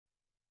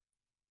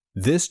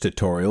This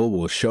tutorial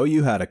will show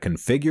you how to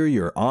configure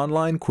your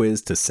online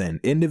quiz to send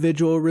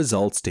individual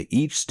results to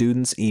each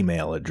student's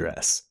email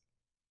address.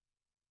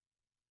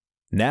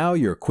 Now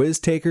your quiz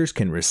takers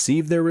can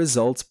receive their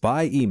results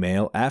by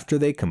email after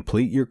they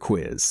complete your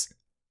quiz.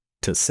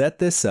 To set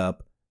this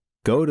up,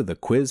 go to the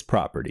quiz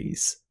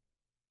properties.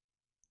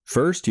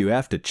 First, you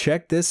have to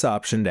check this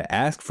option to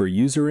ask for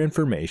user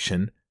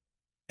information,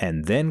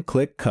 and then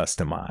click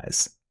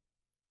Customize.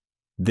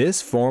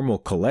 This form will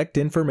collect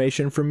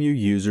information from your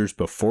users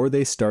before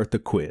they start the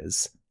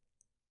quiz.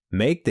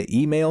 Make the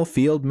email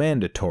field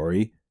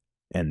mandatory,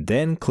 and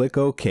then click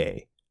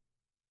OK.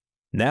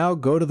 Now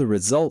go to the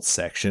Results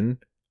section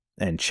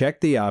and check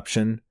the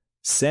option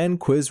Send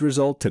Quiz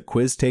Result to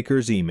Quiz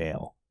Taker's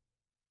Email.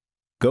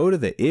 Go to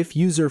the If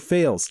User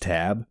Fails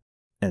tab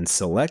and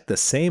select the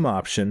same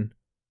option,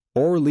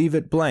 or leave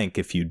it blank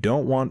if you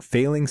don't want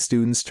failing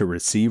students to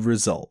receive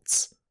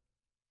results.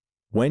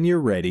 When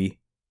you're ready,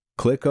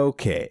 click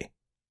OK.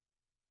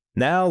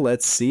 Now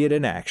let's see it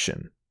in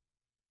action.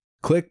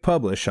 Click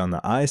Publish on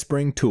the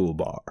iSpring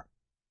toolbar.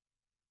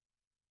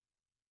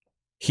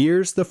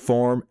 Here's the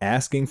form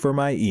asking for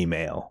my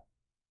email.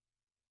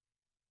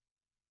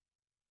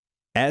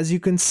 As you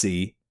can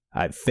see,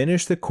 I've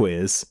finished the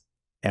quiz,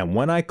 and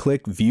when I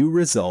click View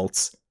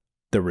Results,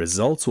 the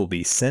results will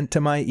be sent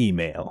to my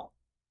email.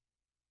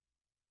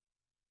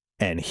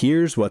 And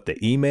here's what the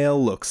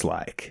email looks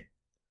like.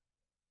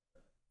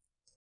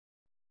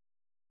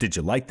 Did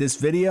you like this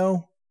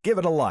video? Give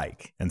it a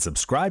like and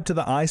subscribe to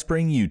the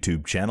iSpring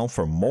YouTube channel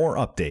for more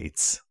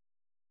updates.